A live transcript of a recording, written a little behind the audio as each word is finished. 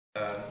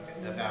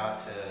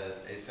about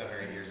 7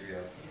 or 8 years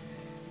ago,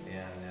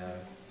 and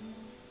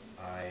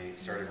I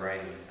started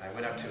writing. I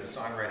went up to a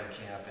songwriting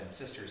camp in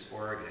Sisters,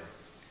 Oregon,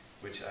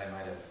 which I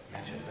might have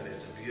mentioned, but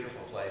it's a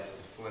beautiful place at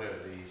the foot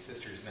of the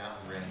Sisters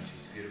mountain range.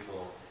 These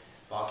beautiful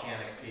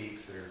volcanic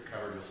peaks that are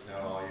covered with snow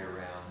all year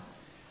round,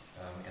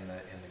 in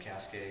the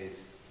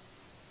Cascades,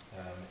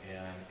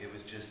 and it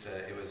was just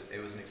it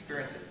was an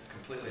experience that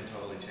completely and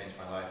totally changed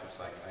my life. It's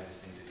like, I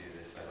just need to do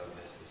this. I love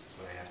this. This is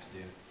what I have to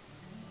do.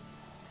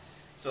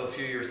 So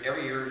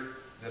every year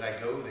that I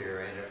go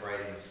there, I end up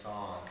writing a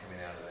song coming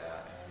out of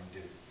that, and I'm going to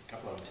do a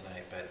couple of them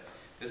tonight, but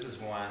this is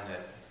one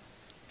that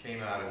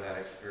came out of that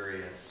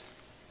experience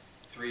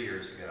 3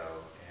 years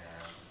ago,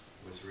 and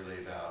was really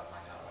about my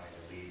not wanting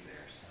to leave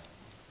there. So.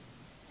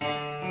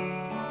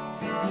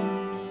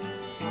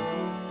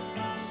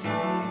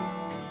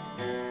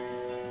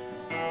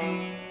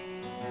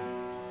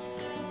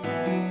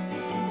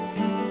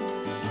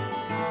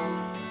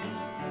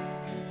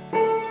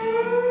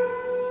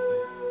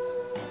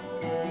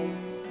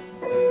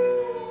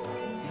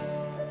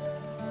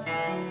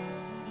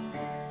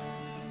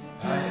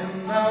 I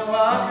am now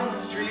walking the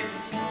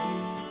streets of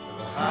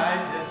a high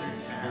desert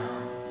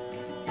town.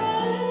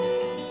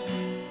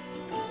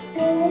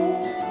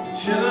 The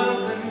chill of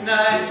the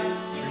night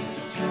turns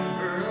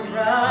September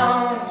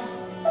around,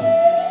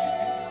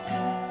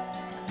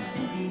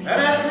 and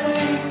I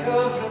think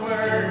of the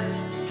words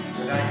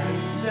that I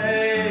couldn't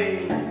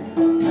say.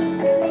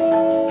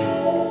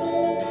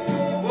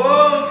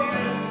 Oh,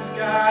 beautiful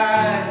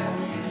skies,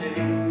 will you take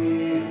me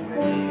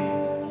away?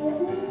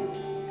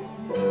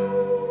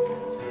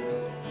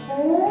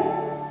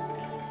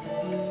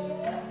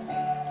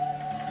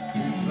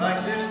 Seems like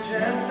there's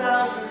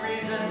 10,000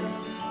 reasons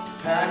to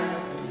pack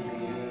up and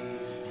leave,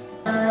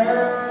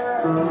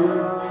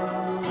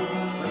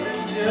 but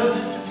there's still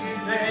just a few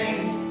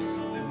things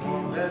that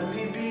won't let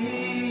me be.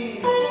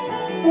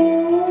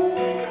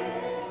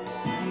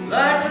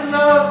 Like the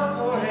love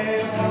for a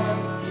woman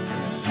in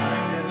this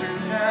high desert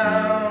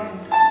town,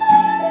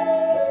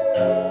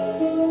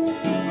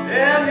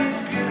 and these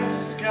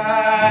beautiful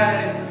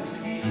skies, the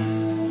peace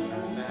that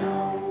I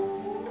found.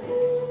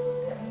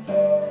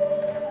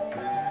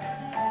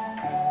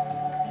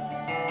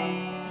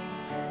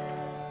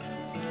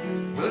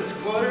 Well,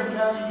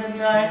 it's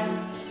midnight,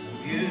 the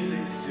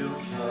music still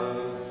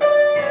flows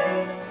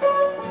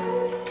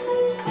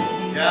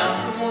down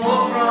from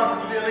old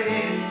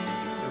rockabilly's,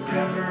 the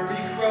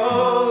reverie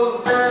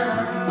crows,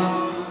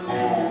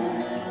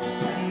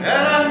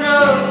 and I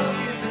know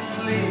she's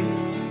asleep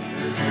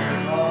in her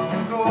long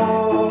ago.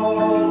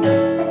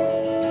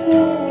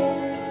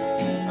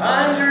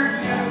 Under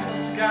beautiful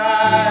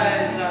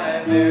skies I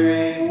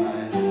bury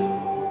my soul.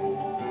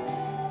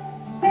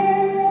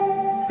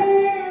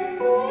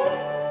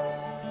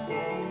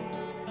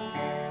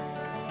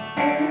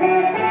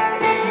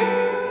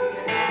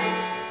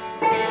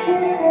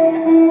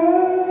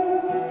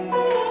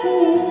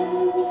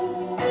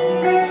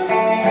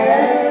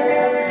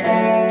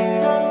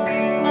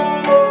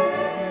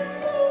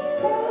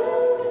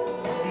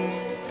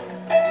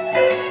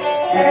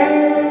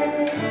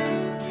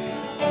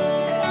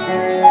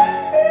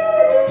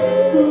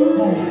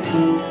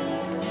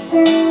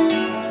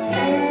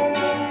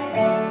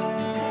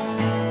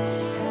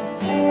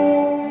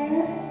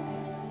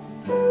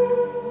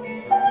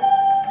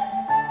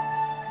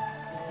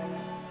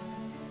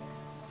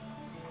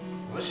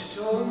 Well, she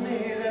told me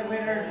that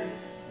winter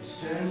will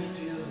soon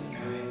steal the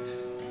night.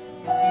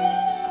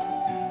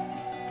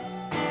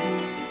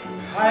 The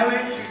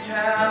highway through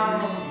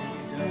town will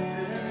be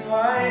dusted and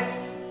white.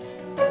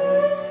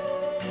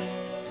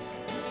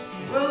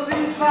 We'll be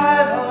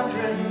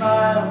 500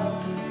 miles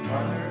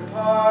farther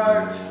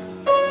apart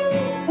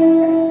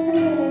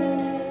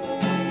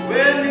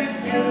when these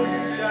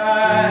beautiful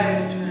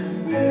skies turn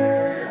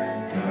bitter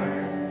and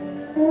dark.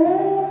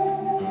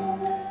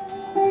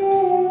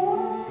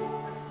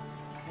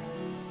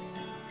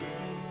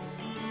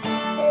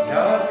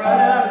 Now I've run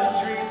out of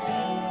streets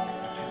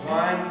to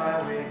wind my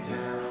way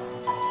down.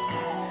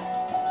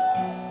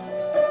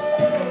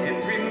 It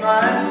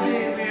reminds me